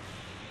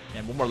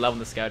 And one more level in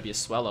this guy would be a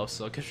Swellow,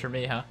 so good for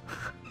me, huh?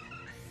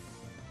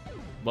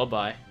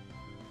 Bye-bye.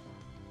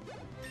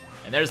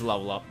 And there's a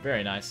level up.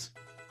 Very nice.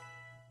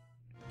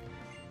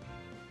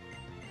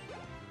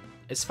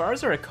 As far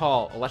as I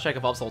recall, Electrike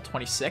evolves level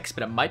 26,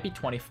 but it might be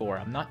 24.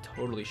 I'm not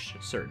totally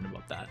certain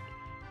about that.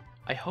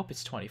 I hope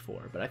it's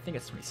 24, but I think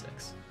it's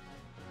 26.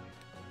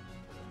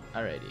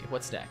 Alrighty,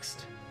 what's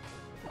next?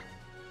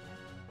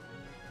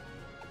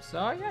 So,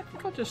 yeah, I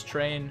think I'll just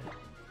train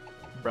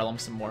Brellum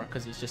some more,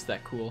 because he's just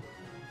that cool.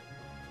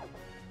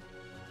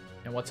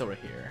 And what's over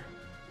here?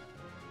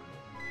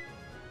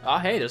 Oh,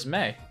 hey, there's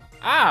May.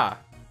 Ah!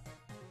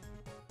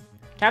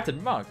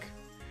 Captain Monk.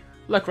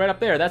 Look, right up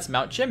there, that's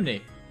Mount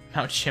Chimney.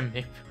 Mount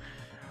Chimney.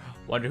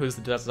 Wonder who's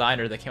the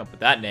designer that came up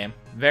with that name.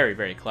 Very,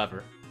 very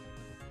clever.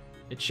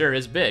 It sure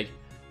is big.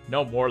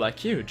 No, more like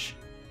huge.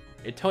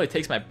 It totally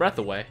takes my breath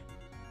away.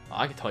 Oh,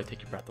 I could totally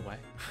take your breath away.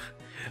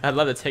 I'd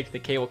love to take the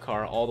cable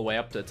car all the way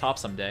up to the top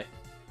someday.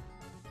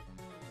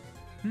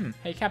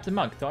 Hey Captain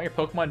Monk, don't your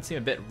Pokemon seem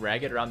a bit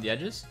ragged around the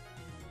edges?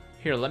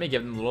 Here, let me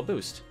give them a little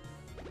boost.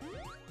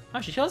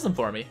 Oh, she kills them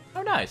for me.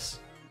 Oh, nice.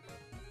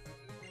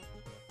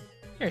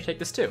 Here, take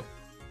this too.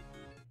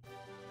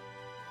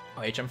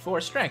 Oh,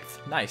 HM4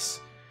 Strength.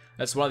 Nice.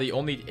 That's one of the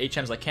only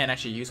HMs I can't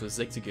actually use with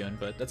Zigzagoon,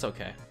 but that's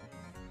okay.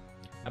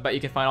 I bet you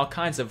can find all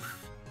kinds of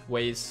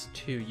ways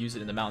to use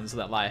it in the mountains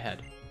that lie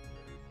ahead.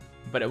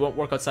 But it won't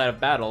work outside of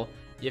battle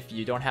if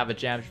you don't have a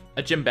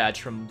gym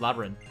badge from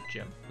Labyrinth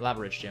Gym.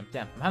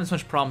 Damn, I'm having so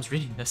much problems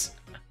reading this.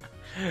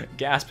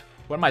 Gasp.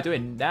 What am I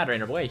doing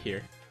nattering away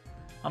here?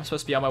 I'm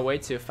supposed to be on my way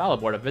to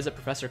Falibor to visit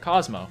Professor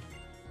Cosmo.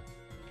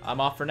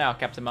 I'm off for now,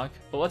 Captain Monk,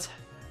 but let's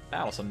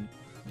battle some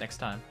next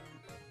time.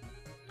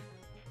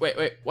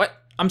 Wait,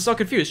 what? I'm so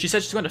confused. She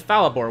said she's going to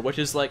Falibor, which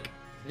is like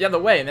the other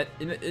way,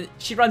 and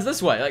she runs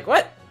this way. Like,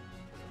 what?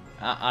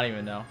 I don't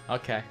even know.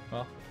 Okay,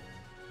 well,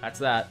 that's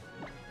that.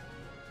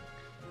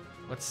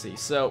 Let's see.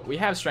 So we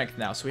have strength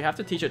now, so we have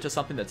to teach it to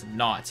something that's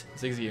not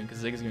Zigzagoon,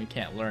 because Zigzagoon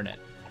can't learn it.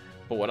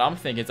 But what I'm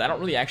thinking is I don't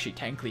really actually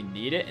technically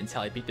need it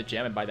until I beat the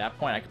gym, and by that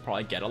point I could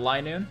probably get a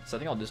Linoon. So I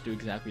think I'll just do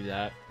exactly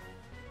that.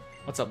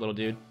 What's up, little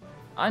dude?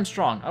 I'm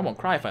strong. I won't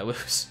cry if I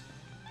lose.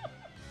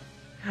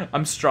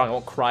 I'm strong. I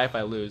won't cry if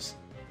I lose.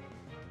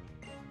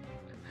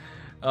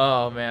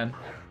 Oh man.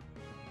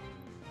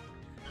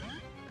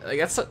 Like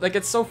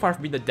it's so far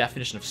from being the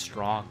definition of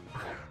strong.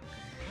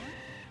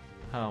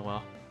 Oh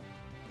well.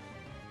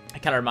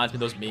 It kind of reminds me of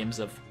those memes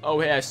of,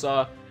 oh hey, I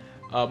saw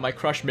my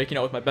crush making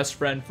out with my best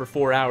friend for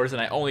 4 hours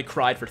and I only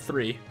cried for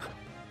 3.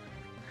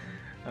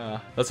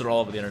 Those are all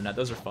over the internet.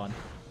 Those are fun.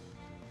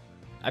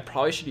 I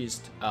probably should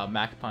use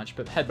Mach Punch,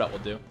 but Headbutt will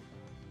do.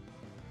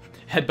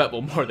 Headbutt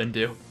will more than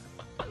do.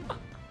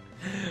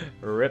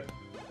 Rip.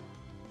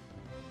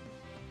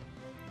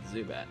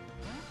 Zubat.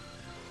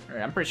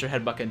 Alright, I'm pretty sure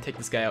Headbutt can take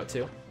this guy out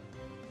too.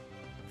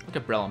 Look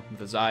at Brellum with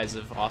his eyes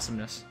of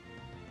awesomeness.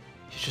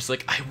 He's just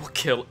like, I will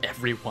kill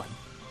everyone.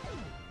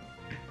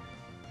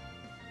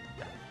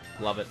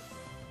 Love it.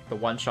 The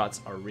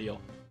one-shots are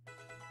real.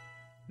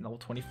 Level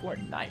 24,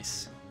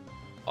 nice.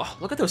 Oh,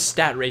 look at those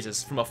stat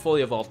raises from a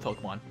fully evolved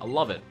Pokemon. I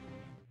love it.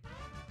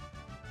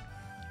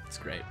 It's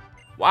great.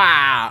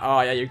 Wow!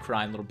 Oh yeah, you're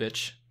crying, little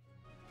bitch.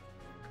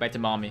 Go back to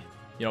mommy.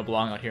 You don't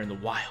belong out here in the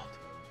wild.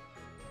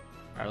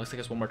 Alright, looks like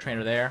there's one more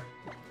trainer there.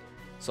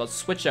 So let's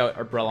switch out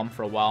our Brellum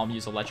for a while and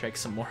use Electrike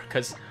some more,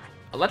 because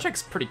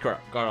Electrike's pretty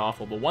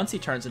god-awful, but once he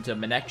turns into a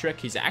Manectric,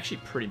 he's actually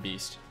pretty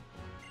beast.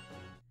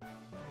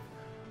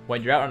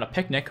 When you're out on a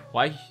picnic,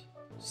 why you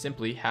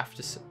simply have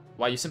to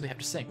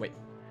sing. Wait,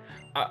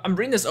 I'm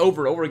reading this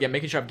over and over again,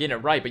 making sure I'm getting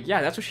it right, but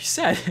yeah, that's what she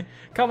said.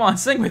 Come on,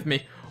 sing with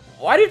me.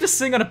 Why do you have to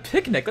sing on a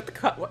picnic?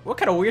 What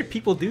kind of weird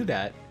people do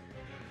that?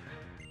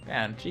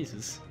 Man,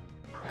 Jesus.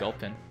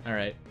 Gulpin.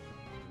 Alright.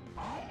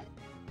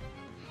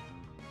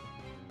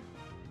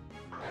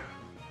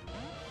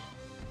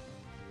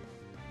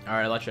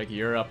 Alright, Electric,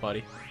 you're up,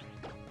 buddy.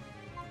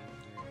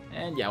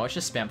 And yeah, let's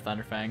just spam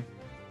Thunderfang.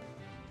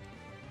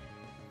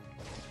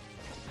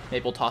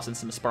 Maybe we'll toss in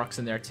some Sparks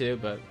in there too,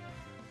 but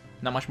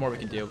not much more we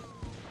can do.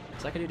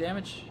 Is that gonna do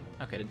damage?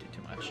 Okay, didn't do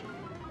too much.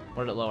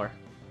 What did it lower?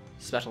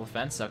 Special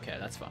defense? Okay,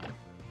 that's fine.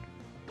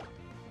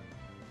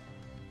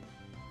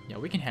 Yeah,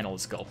 we can handle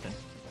this Gulpin.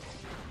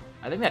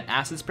 I think that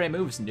Acid Spray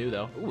move is new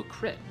though. Ooh, a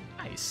crit.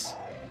 Nice.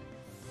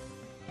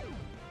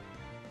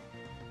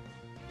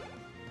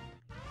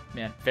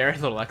 Man, very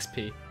little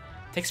XP.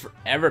 Takes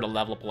forever to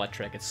level up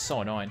electric. It's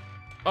so annoying.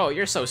 Oh,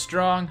 you're so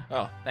strong.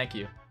 Oh, thank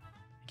you.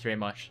 Thank you very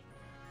much.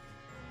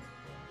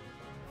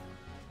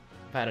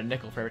 If I had a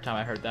nickel for every time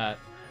I heard that.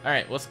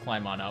 Alright, let's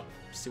climb on up.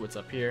 See what's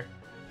up here.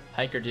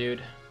 Hiker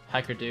dude.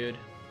 Hiker dude.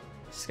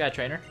 Sky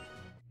trainer.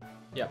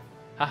 Yep.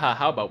 Haha,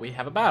 how about we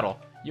have a battle?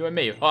 You and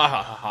me. Ha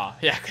ha ha ha.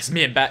 Yeah, because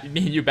me and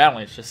you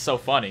battling is just so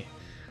funny.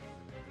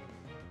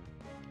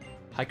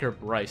 Hiker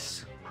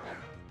Bryce.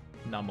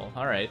 Numble.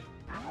 Alright.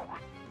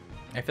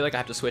 I feel like I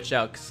have to switch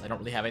out because I don't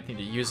really have anything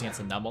to use against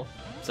a Numble.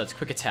 So that's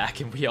quick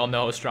attack, and we all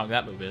know how strong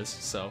that move is.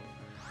 So,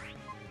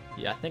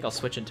 yeah, I think I'll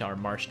switch into our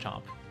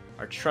Marshtomp.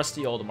 Our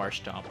trusty old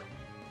Marshtomp.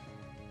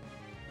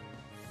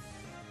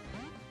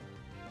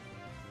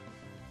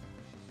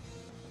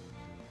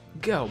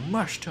 Go,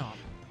 Marshtomp!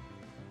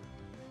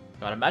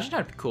 God, imagine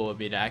how cool it would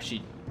be to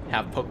actually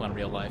have Pokemon in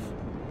real life.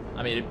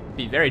 I mean, it'd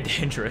be very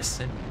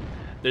dangerous, and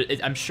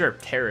I'm sure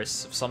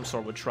terrorists of some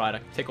sort would try to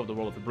take over the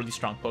world with a really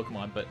strong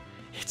Pokemon, but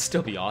it'd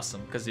still be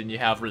awesome, because then you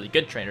have really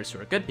good trainers who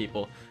are good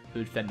people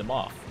who'd fend them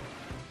off.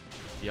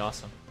 It'd be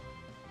awesome.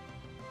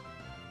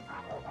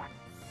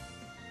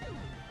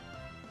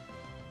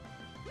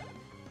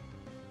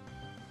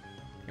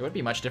 It would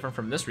be much different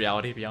from this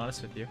reality, to be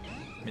honest with you.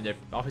 I mean, there'd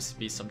obviously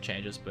be some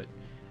changes, but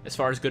as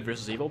far as good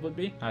versus evil would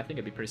be, I think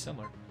it'd be pretty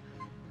similar.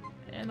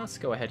 And let's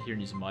go ahead here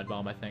and use a Mud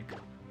Bomb, I think.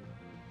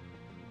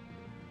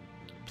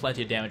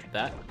 Plenty of damage with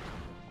that.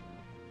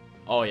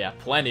 Oh yeah,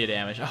 plenty of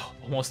damage. Oh,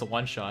 almost a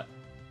one-shot.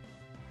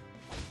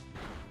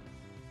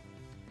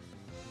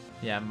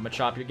 Yeah,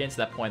 Machop, you're getting to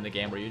that point in the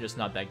game where you're just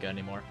not that good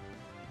anymore.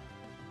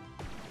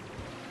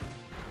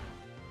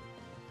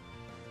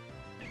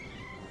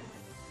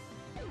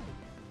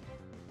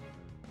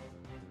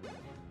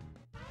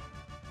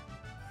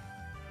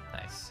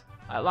 Nice.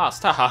 I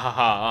lost. Ha ha ha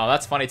ha. Oh,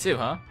 that's funny too,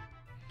 huh?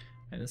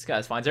 And this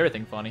guy finds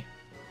everything funny.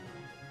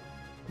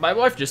 My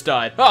wife just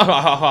died. Ha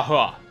ha ha ha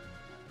ha.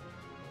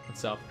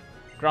 What's up?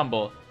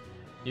 Grumble.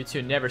 You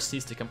two never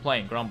cease to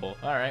complain, Grumble.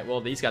 Alright,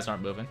 well, these guys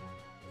aren't moving.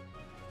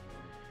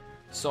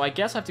 So I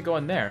guess I have to go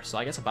in there. So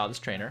I guess I'll battle this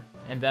trainer.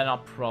 And then I'll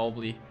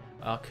probably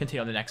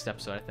continue on the next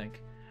episode, I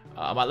think.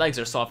 My legs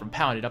are sore from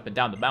pounding up and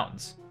down the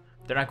mountains.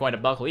 They're not going to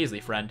buckle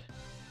easily, friend.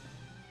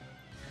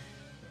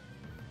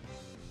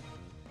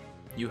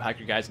 You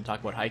hiker guys and talk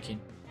about hiking.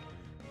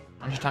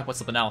 Why don't you talk about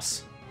something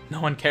else? No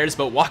one cares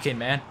about walking,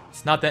 man.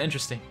 It's not that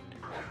interesting.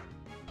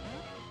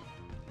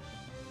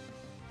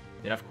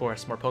 Yet, of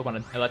course, more Pokemon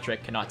and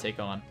Electric cannot take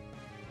on.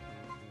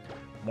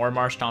 More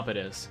Marshtomp it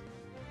is.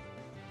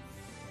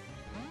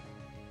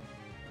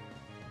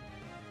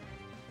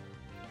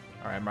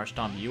 Alright,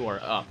 Marshtomp, you are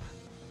up.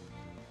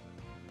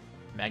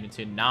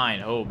 Magnitude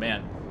 9. Oh,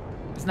 man.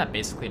 Isn't that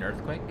basically an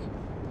Earthquake?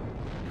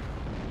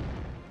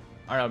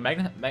 I don't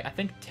know, I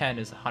think 10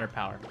 is 100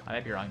 power. I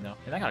might be wrong, though.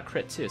 And I got a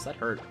crit, too, so that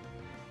hurt.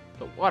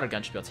 But Water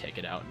Gun should be able to take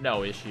it out.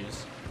 No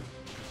issues.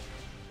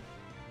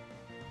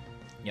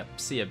 Yep,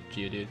 see ya,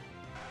 Geodude.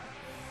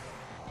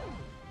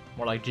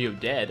 More like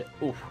Geodead.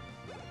 Oof.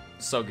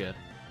 So good.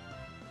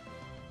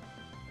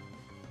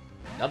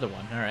 Another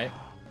one, alright.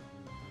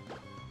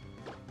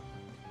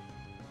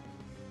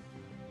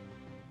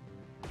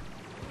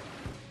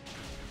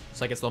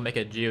 So I guess they'll make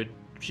a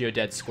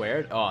Geodead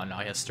squared. Oh no,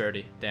 he has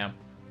sturdy. Damn.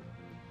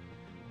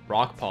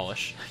 Rock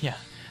Polish. Yeah,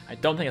 I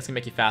don't think it's gonna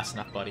make you fast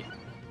enough, buddy.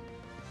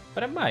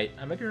 But it might.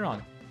 I might be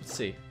wrong. Let's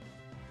see.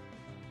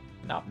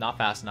 Nope, not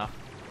fast enough.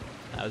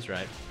 That was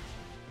right.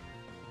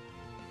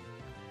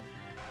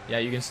 Yeah,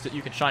 you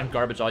can shine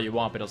garbage all you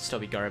want, but it'll still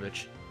be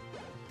garbage.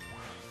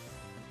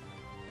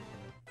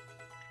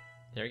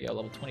 There you go,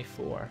 level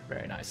 24.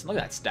 Very nice. Look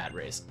at that stat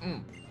raise.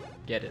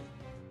 Get it.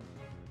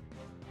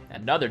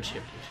 Another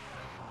Geodude.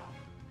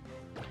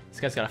 This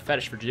guy's got a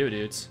fetish for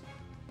Geodudes.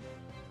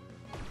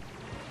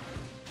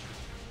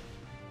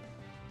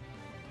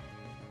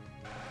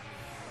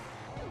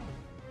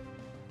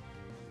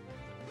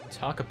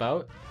 Talk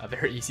about a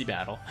very easy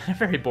battle. A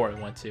very boring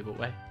one too, but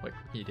what can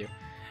you do?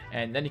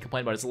 And then he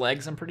complained about his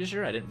legs, I'm pretty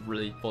sure. I didn't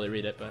really fully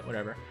read it, but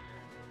whatever.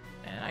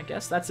 And I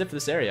guess that's it for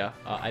this area.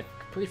 I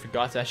completely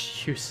forgot to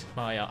actually use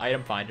my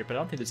item finder, but I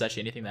don't think there's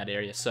actually anything in that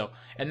area. So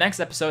in the next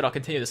episode, I'll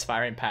continue this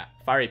fiery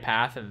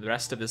path and the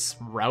rest of this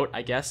route,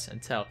 I guess,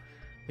 until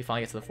we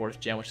finally get to the 4th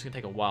gym, which is going to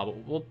take a while,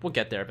 but we'll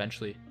get there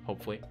eventually,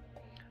 hopefully.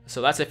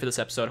 So that's it for this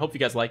episode. Hope you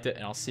guys liked it,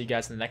 and I'll see you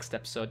guys in the next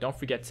episode. Don't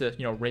forget to,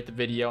 rate the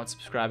video and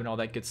subscribe and all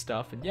that good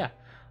stuff. And yeah,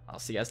 I'll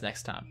see you guys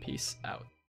next time. Peace out.